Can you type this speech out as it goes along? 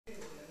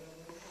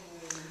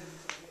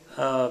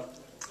Uh,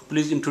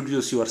 Please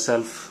introduce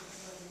yourself.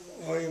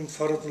 I am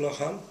Faratullah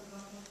Khan.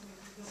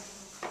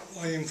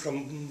 I am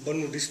from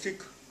Bannu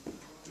district.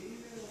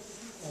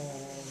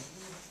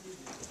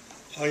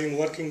 I am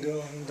working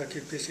in the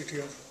capacity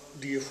of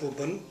DFO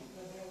Bannu.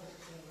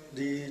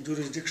 The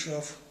jurisdiction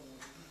of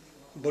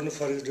Bannu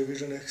Forest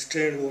Division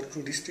extend over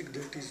two districts,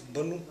 that is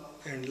Bannu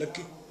and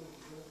Lucky.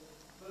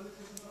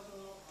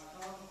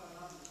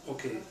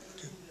 Okay.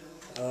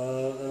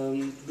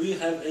 Do you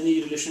have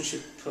any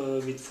relationship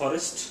with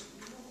forest?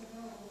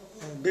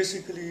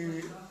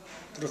 Basically,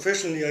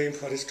 professionally I am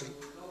forester,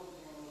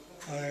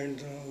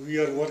 and we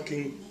are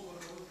working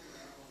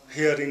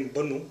here in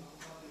Bannu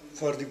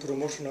for the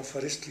promotion of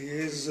forestry.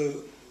 As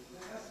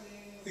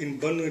in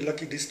Bannu and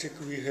Lucky district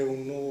we have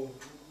no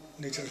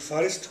natural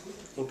forest.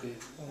 Okay.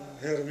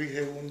 Here we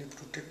have only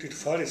protected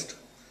forest,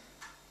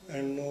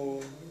 and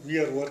we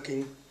are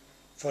working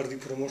for the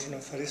promotion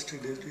of forestry,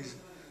 that is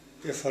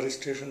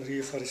afforestation,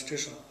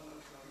 reforestation,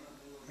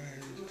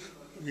 and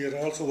we are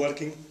also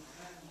working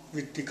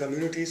with the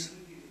communities.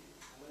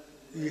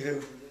 We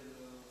have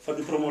For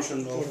the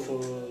promotion of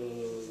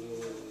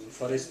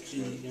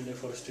forestry and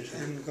afforestation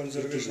in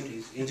conservation,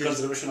 activities, in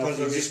conservation of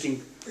existing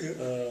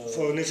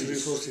for natural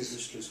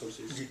resources.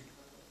 resources.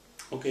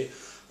 Okay.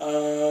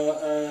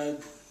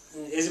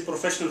 As a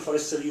professional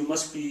forester, you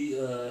must be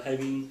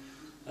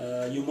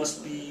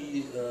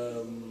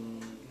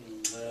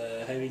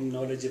having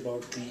knowledge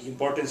about the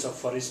importance of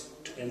forest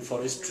and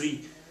forestry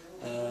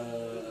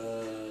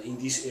in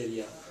this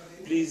area.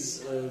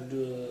 Please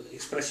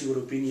express your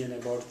opinion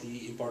about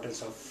the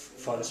importance of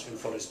forest and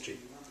forestry.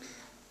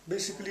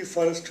 Basically,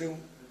 forestry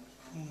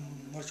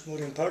much more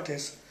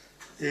importance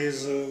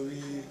is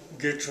we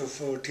get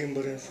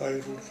timber and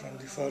firewood from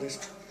the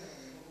forest,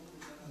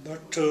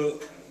 but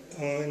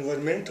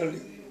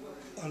environmentally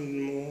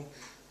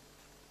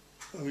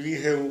we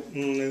have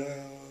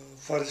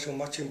forest of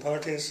much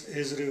importance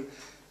as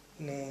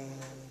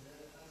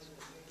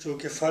जो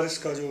कि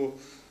forest का जो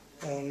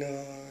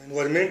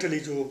environmentally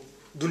जो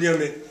दुनिया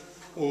में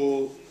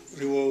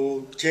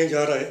वो change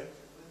आ रहा है,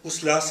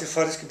 उस लिहाज से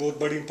फॉरेस्ट की बहुत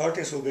बड़ी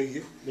इंपॉर्टेंस हो गई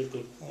है.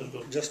 बिल्कुल.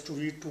 Just to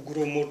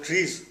grow more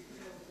trees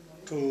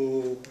to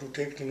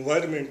protect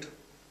environment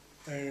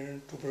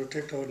and to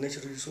protect our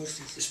natural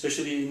resources.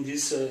 Especially in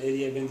this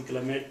area when the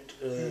climate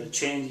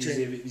change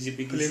is a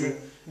big issue.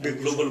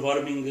 Global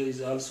warming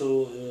is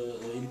also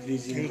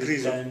increasing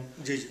with time.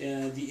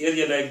 The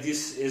area like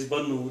this is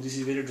Bannu. This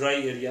is a very dry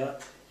area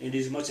and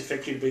is much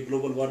affected by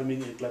global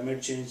warming and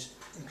climate change.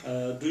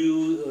 Do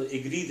you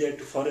agree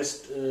that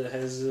forest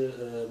has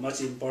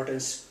much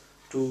importance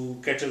to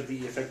cater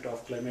the effect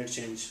of climate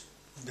change?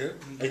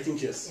 I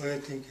think yes. I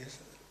think yes.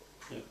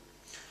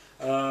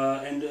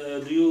 And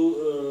do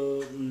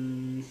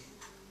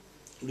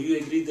you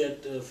agree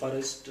that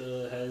forest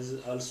has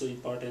also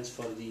importance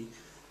for the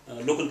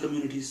local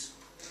communities?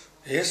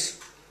 Yes,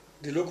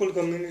 the local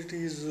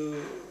communities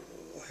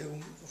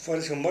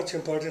forest have much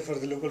importance for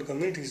the local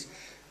communities,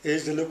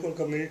 as the local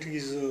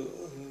communities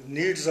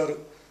needs are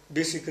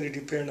basically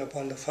depend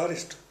upon the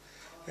forest,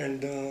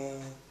 and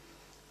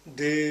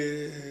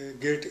they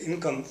get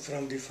income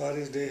from the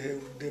forest. They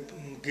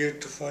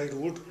get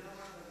firewood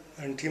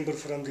and timber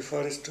from the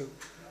forest.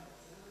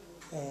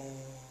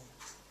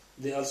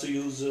 They also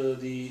use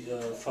the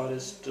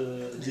forest,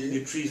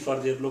 the trees for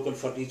their local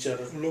furniture.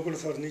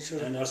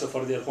 And also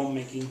for their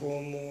homemaking.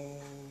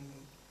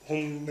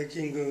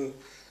 Homemaking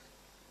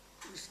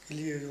इसके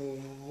लिए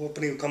वो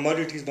अपनी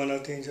commodities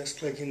बनाते हैं,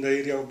 just like in the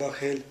area of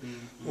Bakhel.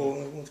 वो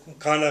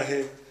खाना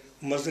है,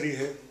 मजरी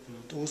है,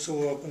 तो उससे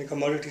वो अपनी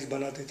commodities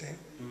बनाते थे.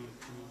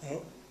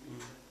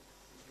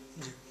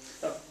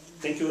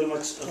 Thank you very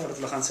much,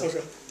 Faratullah Khan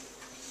sir.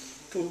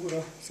 तो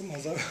पूरा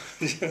मजा